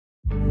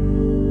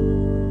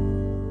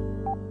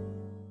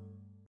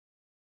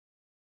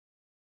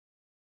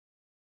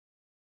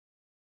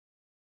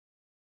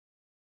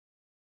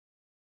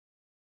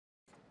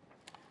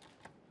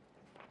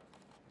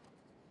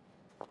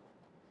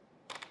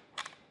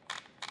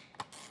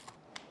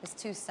There's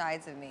two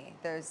sides of me.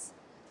 There's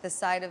the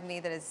side of me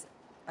that is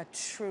a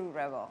true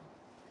rebel,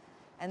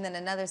 and then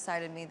another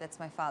side of me that's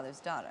my father's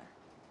daughter.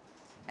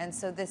 And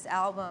so this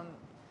album,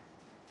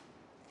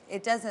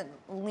 it doesn't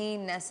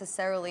lean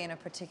necessarily in a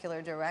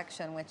particular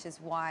direction, which is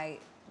why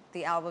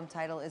the album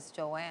title is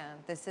Joanne.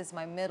 This is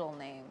my middle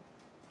name.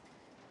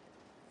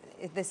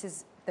 This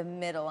is the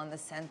middle and the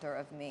center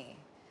of me.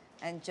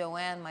 And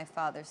Joanne, my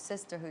father's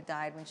sister, who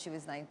died when she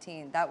was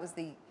 19, that was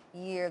the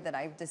year that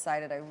I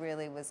decided I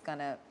really was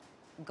gonna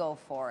go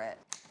for it.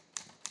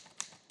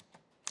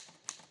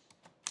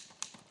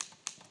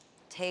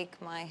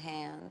 Take my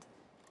hand.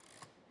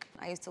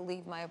 I used to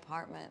leave my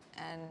apartment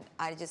and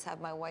I just have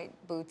my white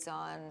boots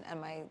on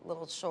and my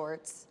little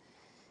shorts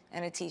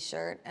and a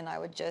t-shirt, and I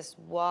would just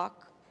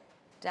walk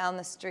down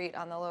the street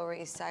on the Lower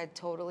East Side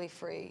totally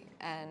free,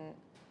 and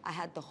I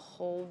had the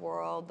whole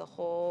world, the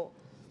whole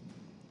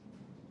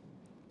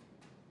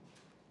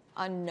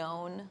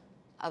unknown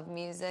of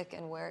music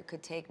and where it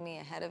could take me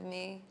ahead of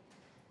me.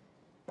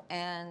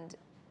 And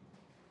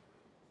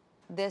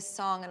this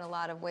song, in a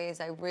lot of ways,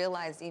 I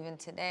realized even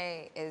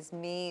today, is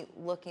me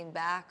looking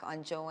back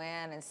on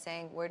Joanne and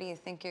saying, where do you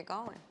think you're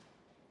going?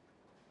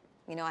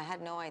 You know, I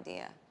had no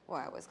idea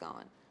where I was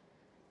going.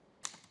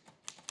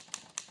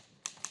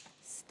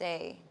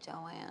 Stay,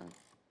 Joanne.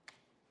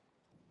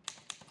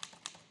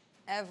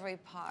 Every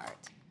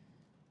part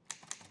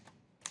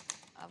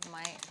of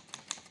my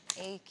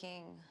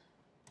aching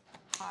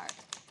heart.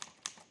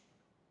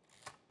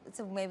 It's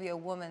maybe a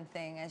woman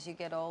thing. As you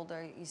get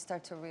older, you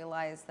start to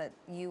realize that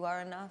you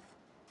are enough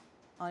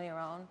on your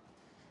own.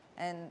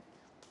 And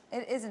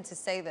it isn't to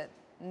say that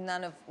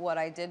none of what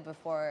I did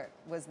before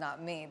was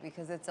not me,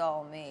 because it's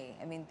all me.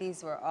 I mean,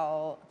 these were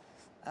all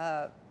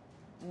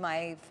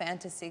my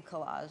fantasy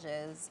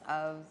collages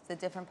of the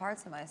different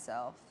parts of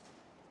myself.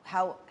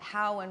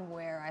 How and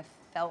where I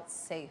felt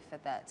safe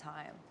at that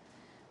time.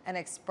 An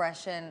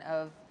expression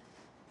of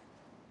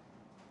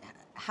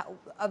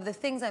the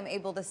things I'm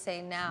able to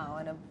say now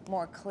in a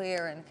more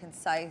clear and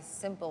concise,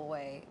 simple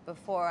way.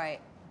 Before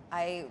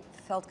I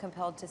felt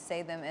compelled to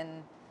say them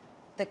in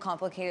the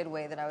complicated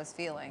way that I was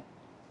feeling.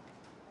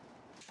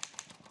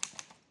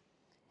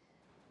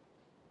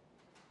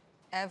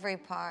 Every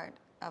part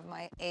of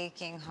my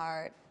aching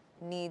heart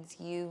needs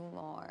you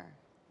more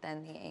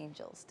than the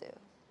angels do.